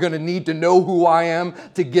know you're going to need to know who I am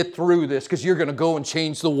to get through this, because you're going to go and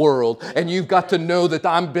change the world. And you've got to know that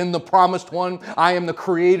I've been the promised one. I am the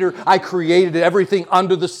creator. I created everything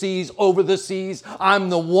under the seas, over the seas. I'm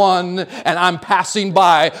the one, and I'm passing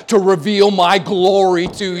by to reveal my glory glory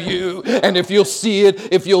to you. And if you'll see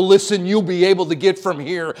it, if you'll listen, you'll be able to get from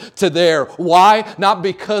here to there. Why? Not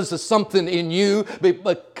because of something in you,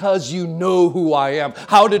 but because you know who I am.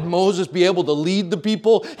 How did Moses be able to lead the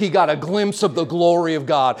people? He got a glimpse of the glory of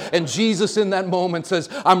God. And Jesus in that moment says,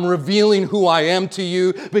 I'm revealing who I am to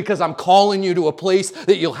you because I'm calling you to a place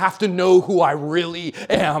that you'll have to know who I really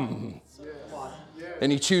am.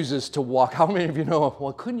 And he chooses to walk. How many of you know,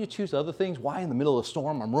 well, couldn't you choose other things? Why in the middle of a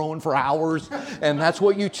storm? I'm rowing for hours, and that's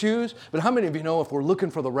what you choose? But how many of you know if we're looking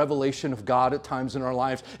for the revelation of God at times in our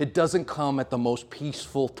lives, it doesn't come at the most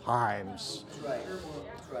peaceful times. That's right.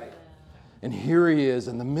 That's right. And here he is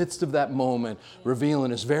in the midst of that moment, revealing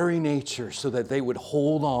his very nature so that they would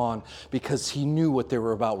hold on because he knew what they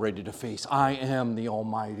were about ready to face. I am the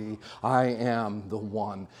Almighty. I am the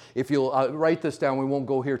One. If you'll write this down, we won't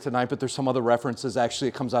go here tonight, but there's some other references. Actually,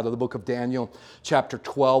 it comes out of the book of Daniel, chapter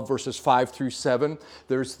 12, verses 5 through 7.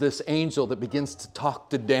 There's this angel that begins to talk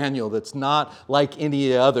to Daniel that's not like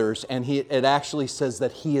any others, and it actually says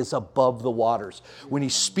that he is above the waters. When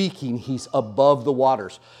he's speaking, he's above the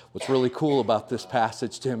waters. What's really cool about this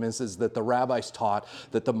passage, Tim, is that the rabbis taught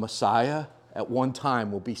that the Messiah at one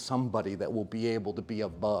time will be somebody that will be able to be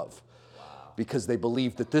above. Because they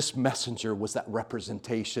believed that this messenger was that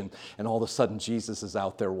representation, and all of a sudden Jesus is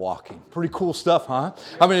out there walking. Pretty cool stuff, huh?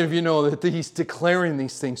 How many of you know that he's declaring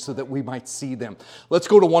these things so that we might see them? Let's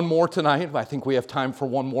go to one more tonight. I think we have time for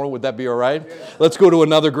one more. Would that be all right? Yeah. Let's go to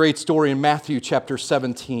another great story in Matthew chapter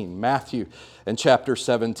 17. Matthew and chapter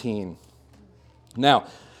 17. Now,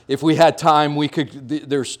 if we had time,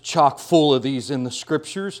 there's chock full of these in the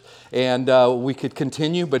scriptures, and we could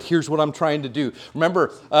continue, but here's what I'm trying to do.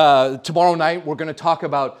 Remember, tomorrow night we're going to talk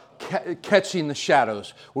about catching the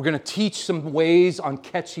shadows. We're going to teach some ways on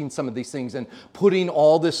catching some of these things and putting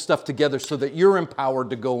all this stuff together so that you're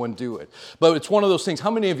empowered to go and do it. But it's one of those things.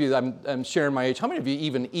 How many of you, I'm sharing my age, how many of you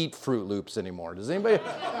even eat Fruit Loops anymore? Does anybody?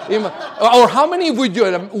 Or how many of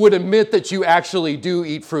you would admit that you actually do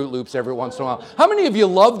eat Fruit Loops every once in a while? How many of you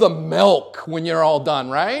love the milk when you're all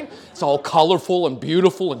done, right? It's all colorful and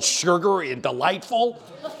beautiful and sugary and delightful.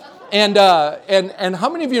 And how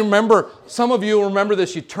many of you remember, some of you remember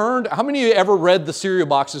this, how many of you ever read the cereal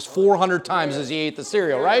boxes 400 times as you ate the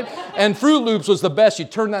cereal, right? And Fruit Loops was the best.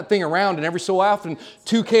 You'd turn that thing around, and every so often,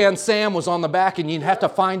 Toucan Sam was on the back, and you'd have to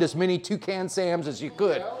find as many Toucan Sams as you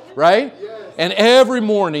could, right? And every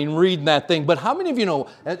morning reading that thing. But how many of you know,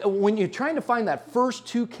 when you're trying to find that first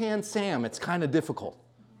Toucan Sam, it's kind of difficult,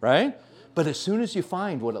 right? But as soon as you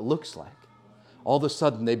find what it looks like, all of a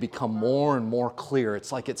sudden they become more and more clear.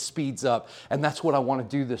 It's like it speeds up. And that's what I want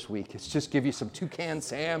to do this week. It's just give you some Toucan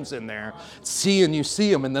Sams in there. You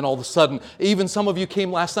see them, and then all of a sudden, even some of you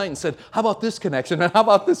came last night and said, how about this connection? And how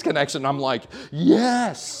about this connection? I'm like,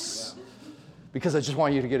 yes. Because I just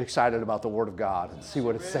want you to get excited about the Word of God and see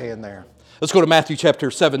what it's saying there. Let's go to Matthew chapter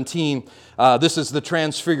 17. This is the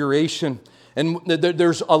Transfiguration. And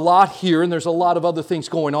there's a lot here, and there's a lot of other things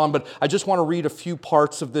going on, but I just want to read a few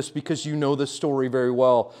parts of this because you know this story very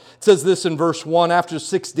well. It says this in verse 1, after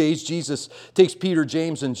 6 days, Jesus takes Peter,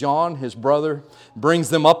 James, and John, his brother, brings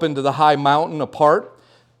them up into the high mountain apart.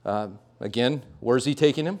 Again, where's he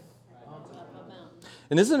taking him?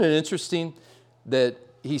 And isn't it interesting that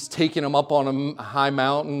he's taking them up on a high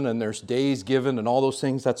mountain, and there's days given and all those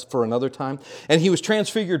things? That's for another time. And he was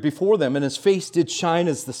transfigured before them, and his face did shine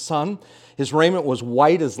as the sun. His raiment was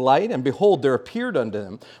white as light, and behold, there appeared unto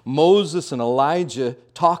him Moses and Elijah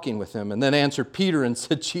talking with him. And then answered Peter and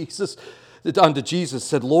said, unto Jesus,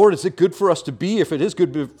 said, Lord, is it good for us to be? If it is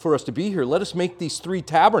good for us to be here, let us make these 3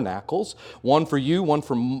 tabernacles, one for you, one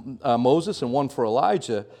for Moses, and one for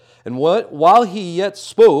Elijah. And while he yet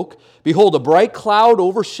spoke, behold, a bright cloud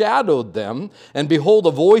overshadowed them, and behold,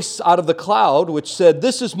 a voice out of the cloud, which said,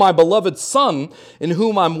 This is my beloved Son, in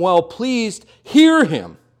whom I'm well pleased. Hear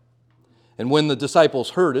him. And when the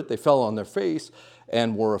disciples heard it, they fell on their face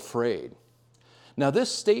and were afraid. Now, this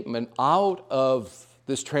statement out of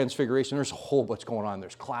this transfiguration, there's a whole bunch going on.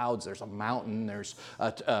 There's clouds, there's a mountain, there's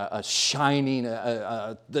a shining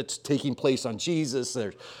that's taking place on Jesus.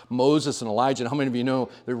 There's Moses and Elijah. And how many of you know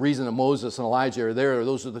the reason that Moses and Elijah are there?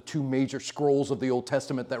 Those are the 2 major scrolls of the Old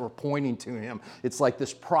Testament that were pointing to him. It's like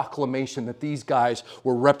this proclamation that these guys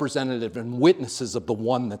were representative and witnesses of the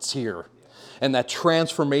one that's here. And that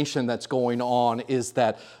transformation that's going on is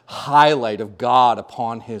that highlight of God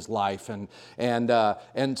upon his life.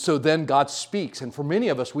 And so then God speaks. And for many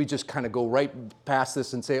of us, we just kind of go right past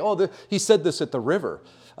this and say, he said this at the river.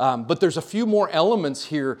 But there's a few more elements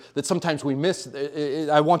here that sometimes we miss.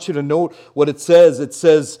 I want you to note what it says. It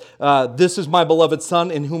says, this is my beloved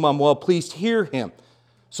Son in whom I'm well pleased. Hear him.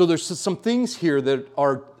 So there's some things here that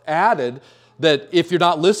are added that if you're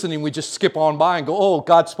not listening, we just skip on by and go, oh,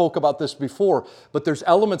 God spoke about this before. But there's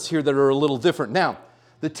elements here that are a little different. Now,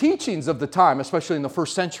 the teachings of the time, especially in the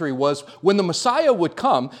first century, was when the Messiah would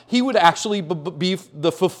come, he would actually be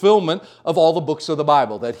the fulfillment of all the books of the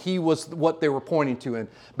Bible, that he was what they were pointing to. And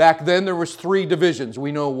back then there was 3 divisions.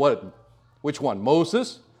 We know which one?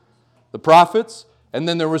 Moses, the prophets, and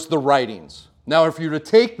then there was the writings. Now, if you were to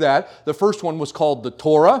take that, the first one was called the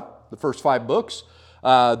Torah, the first 5 books.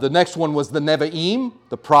 The next one was the Nevi'im,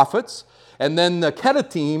 the prophets. And then the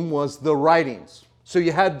Ketuvim was the writings. So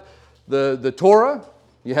you had the Torah,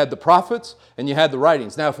 you had the prophets, and you had the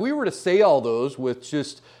writings. Now, if we were to say all those with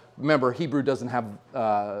just, remember, Hebrew doesn't have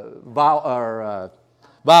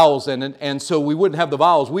vowels in it, and so we wouldn't have the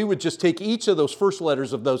vowels. We would just take each of those first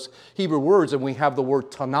letters of those Hebrew words, and we have the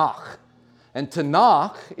word Tanakh. And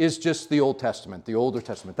Tanakh is just the Old Testament, the Older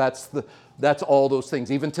Testament. That's all those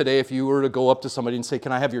things. Even today, if you were to go up to somebody and say,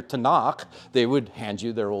 can I have your Tanakh? They would hand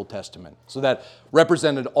you their Old Testament. So that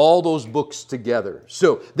represented all those books together.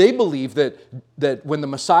 So they believed that when the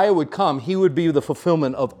Messiah would come, he would be the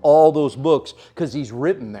fulfillment of all those books because he's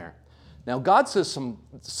written there. Now, God says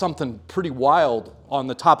something pretty wild on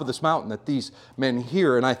the top of this mountain that these men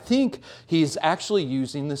hear, and I think he's actually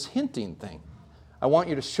using this hinting thing. I want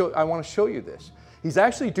to show you this. He's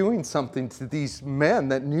actually doing something to these men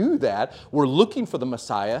that knew that, were looking for the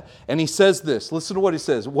Messiah, and he says this. Listen to what he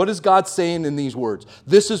says. What is God saying in these words?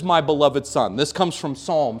 This is my beloved Son. This comes from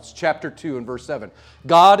Psalms chapter 2 and verse 7.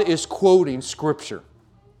 God is quoting Scripture.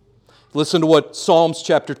 Listen to what Psalms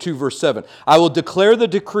chapter 2 verse 7. I will declare the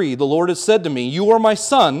decree. The Lord has said to me, you are my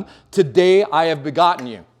Son. Today I have begotten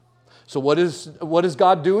you. So what is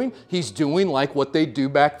God doing? He's doing like what they do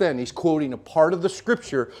back then. He's quoting a part of the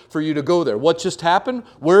Scripture for you to go there. What just happened?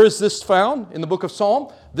 Where is this found in the book of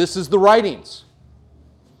Psalm? This is the writings.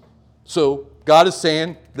 So God is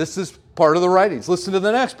saying this is part of the writings. Listen to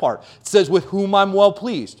the next part. It says, with whom I'm well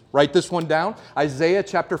pleased. Write this one down. Isaiah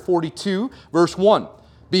chapter 42 verse 1.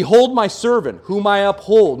 Behold my servant, whom I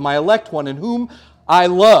uphold, my elect one, in whom I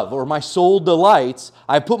love, or my soul delights.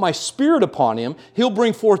 I put my spirit upon him. He'll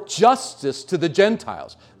bring forth justice to the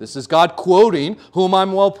Gentiles. This is God quoting whom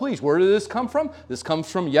I'm well pleased. Where did this come from? This comes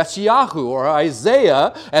from Yeshayahu or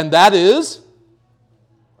Isaiah, and that is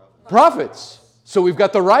prophets. So we've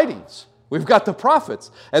got the writings. We've got the prophets.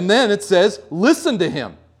 And then it says, listen to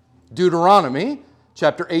him. Deuteronomy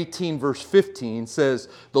chapter 18 verse 15 says,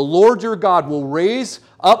 the Lord your God will raise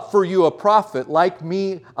up for you a prophet like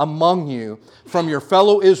me among you from your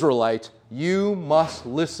fellow Israelites. You must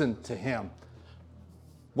listen to him.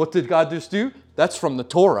 What did God just do? That's from the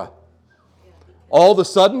Torah. All of a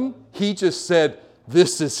sudden, he just said,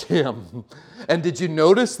 this is him. And did you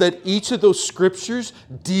notice that each of those scriptures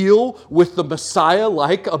deal with the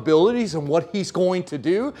Messiah-like abilities and what he's going to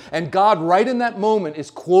do? And God, right in that moment,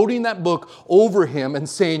 is quoting that book over him and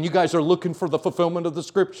saying, you guys are looking for the fulfillment of the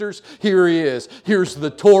scriptures? Here he is. Here's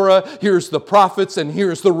the Torah, here's the prophets, and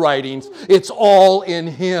here's the writings. It's all in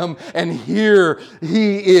him, and here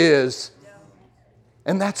he is.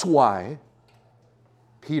 And that's why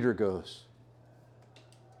Peter goes,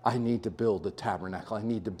 I need to build a tabernacle. I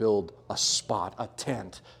need to build a spot, a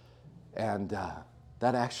tent. And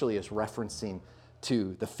that actually is referencing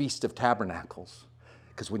to the Feast of Tabernacles.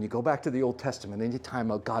 Because when you go back to the Old Testament, anytime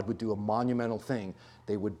God would do a monumental thing,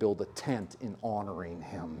 they would build a tent in honoring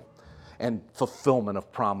him and fulfillment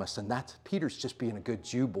of promise. And that's Peter's just being a good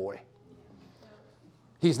Jew boy.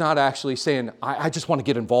 He's not actually saying, I just want to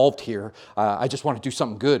get involved here. I just want to do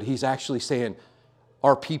something good. He's actually saying,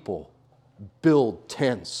 our people build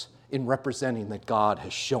tents in representing that God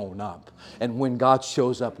has shown up. And when God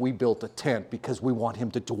shows up, we built a tent because we want him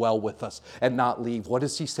to dwell with us and not leave. What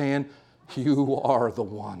is he saying? You are the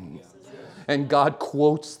one. And God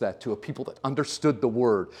quotes that to a people that understood the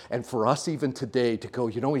word. And for us even today to go,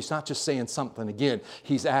 he's not just saying something again.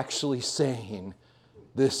 He's actually saying,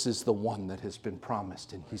 this is the one that has been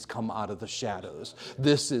promised, and he's come out of the shadows.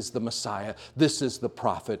 This is the Messiah. This is the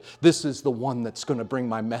prophet. This is the one that's going to bring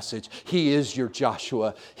my message. He is your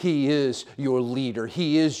Joshua. He is your leader.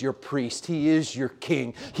 He is your priest. He is your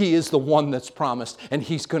king. He is the one that's promised, and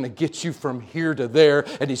he's going to get you from here to there,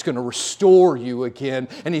 and he's going to restore you again,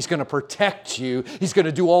 and he's going to protect you. He's going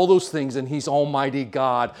to do all those things, and he's Almighty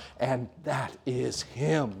God, and that is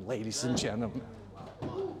him, ladies and gentlemen.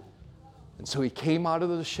 And so he came out of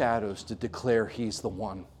the shadows to declare he's the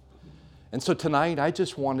one. And so tonight, I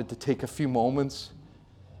just wanted to take a few moments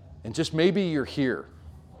and just maybe you're here.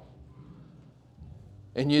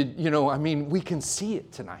 And we can see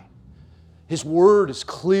it tonight. His word is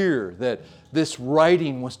clear that this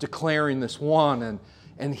writing was declaring this one,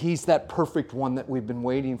 and he's that perfect one that we've been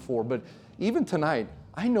waiting for. But even tonight,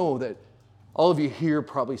 I know that all of you here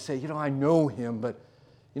probably say, I know him, but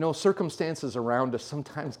circumstances around us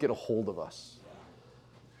sometimes get a hold of us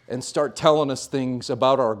and start telling us things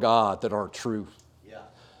about our God that aren't true.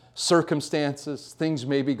 Circumstances, things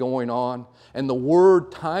may be going on. And the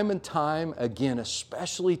word time and time again,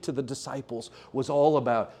 especially to the disciples, was all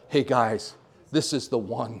about, hey guys, this is the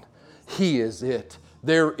one. He is it.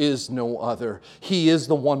 There is no other. He is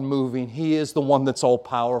the one moving. He is the one that's all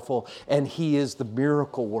powerful. And He is the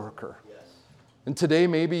miracle worker. And today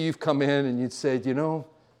maybe you've come in and you'd said,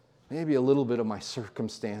 maybe a little bit of my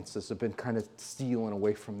circumstances have been kind of stealing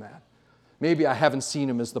away from that. Maybe I haven't seen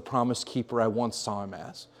Him as the promise keeper I once saw Him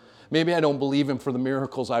as. Maybe I don't believe Him for the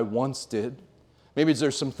miracles I once did. Maybe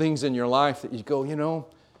there's some things in your life that you go,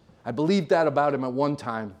 I believed that about Him at one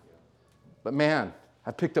time. But man,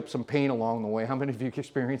 I picked up some pain along the way. How many of you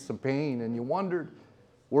experienced some pain and you wondered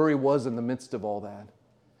where He was in the midst of all that?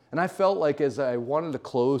 And I felt like as I wanted to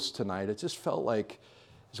close tonight, it just felt like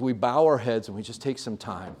as we bow our heads and we just take some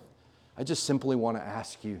time, I just simply want to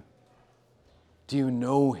ask you, do you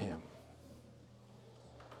know Him?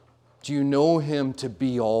 Do you know Him to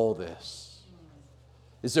be all this?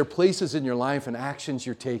 Is there places in your life and actions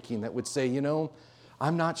you're taking that would say,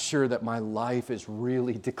 I'm not sure that my life is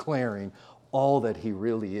really declaring all that He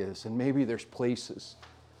really is. And maybe there's places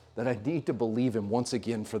that I need to believe Him once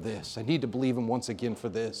again for this. I need to believe Him once again for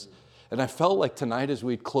this. And I felt like tonight as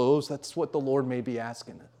we'd close, that's what the Lord may be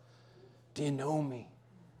asking. Do you know me?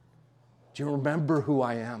 Do you remember who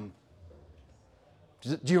I am?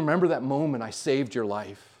 Do you remember that moment I saved your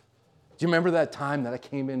life? Do you remember that time that I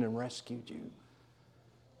came in and rescued you?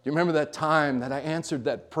 Do you remember that time that I answered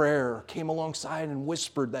that prayer, came alongside and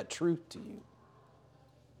whispered that truth to you?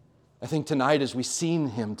 I think tonight as we've seen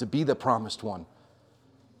Him to be the promised one,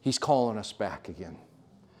 He's calling us back again.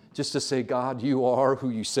 Just to say, God, you are who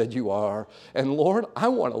you said you are. And Lord, I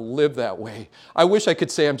want to live that way. I wish I could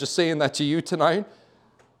say I'm just saying that to you tonight.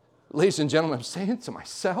 Ladies and gentlemen, I'm saying it to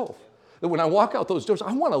myself. That when I walk out those doors,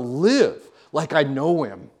 I want to live like I know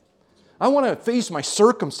Him. I want to face my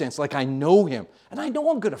circumstance like I know Him. And I know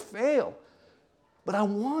I'm going to fail. But I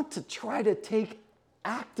want to try to take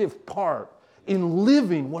active part in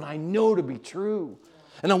living what I know to be true.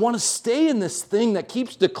 And I want to stay in this thing that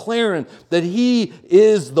keeps declaring that He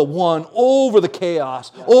is the one over the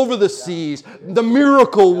chaos, over the seas, the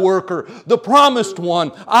miracle worker, the promised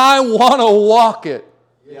one. I want to walk it.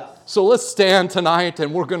 So let's stand tonight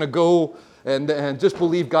and we're going to go and just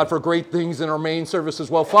believe God for great things in our main service as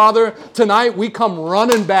well. Father, tonight we come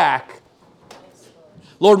running back.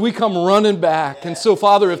 Lord, we come running back. And so,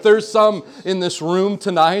 Father, if there's some in this room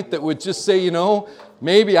tonight that would just say,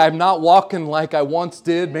 maybe I'm not walking like I once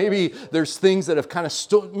did. Maybe there's things that have kind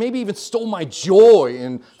of maybe even stole my joy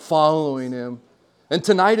in following Him. And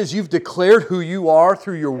tonight, as you've declared who you are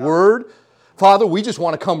through your word, Father, we just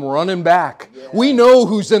want to come running back. We know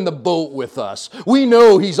who's in the boat with us. We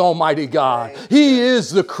know He's Almighty God. He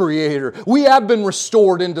is the Creator. We have been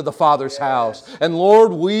restored into the Father's house. And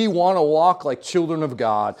Lord, we want to walk like children of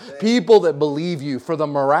God. People that believe You for the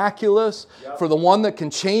miraculous, for the one that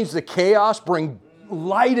can change the chaos, bring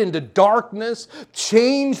light into darkness,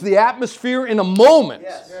 change the atmosphere in a moment.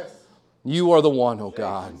 You are the one, oh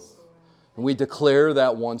God. And we declare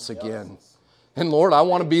that once again. And Lord, I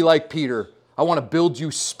want to be like Peter. I want to build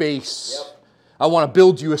you space. I want to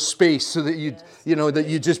build you a space so that that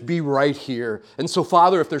you just be right here. And so,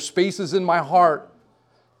 Father, if there's spaces in my heart,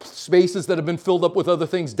 spaces that have been filled up with other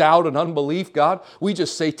things, doubt and unbelief, God, we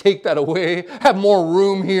just say, take that away. Have more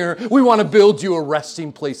room here. We want to build you a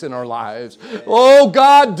resting place in our lives. Oh,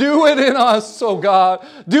 God, do it in us. Oh, God,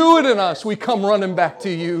 do it in us. We come running back to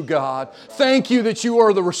You, God. Thank You that You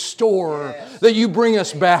are the restorer, that You bring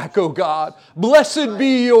us back, oh, God. Blessed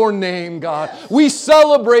be Your name, God. We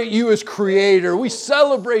celebrate You as Creator. We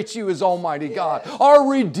celebrate You as Almighty God, our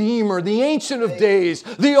Redeemer, the Ancient of Days,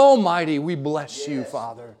 the Almighty. We bless You,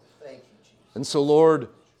 Father. And so, Lord,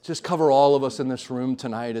 just cover all of us in this room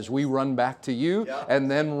tonight as we run back to You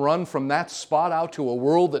and then run from that spot out to a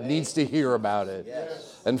world that needs to hear about it.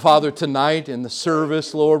 And Father, tonight in the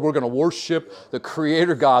service, Lord, we're going to worship the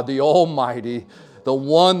Creator God, the Almighty, the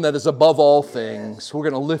one that is above all things. We're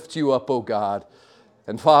going to lift You up, oh God.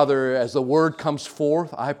 And Father, as the word comes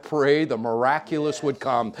forth, I pray the miraculous would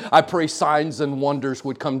come. I pray signs and wonders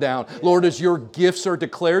would come down. Lord, as Your gifts are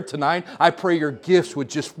declared tonight, I pray Your gifts would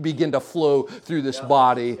just begin to flow through this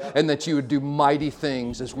body and that You would do mighty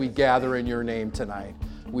things as we gather in Your name tonight.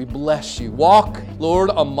 We bless You. Walk, Lord,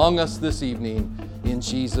 among us this evening in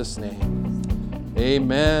Jesus' name.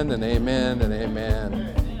 Amen and amen and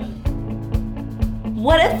amen.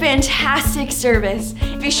 What a fantastic service.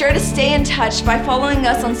 Be sure to stay in touch by following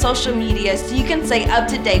us on social media so you can stay up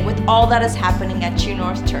to date with all that is happening at True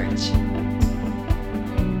North Church.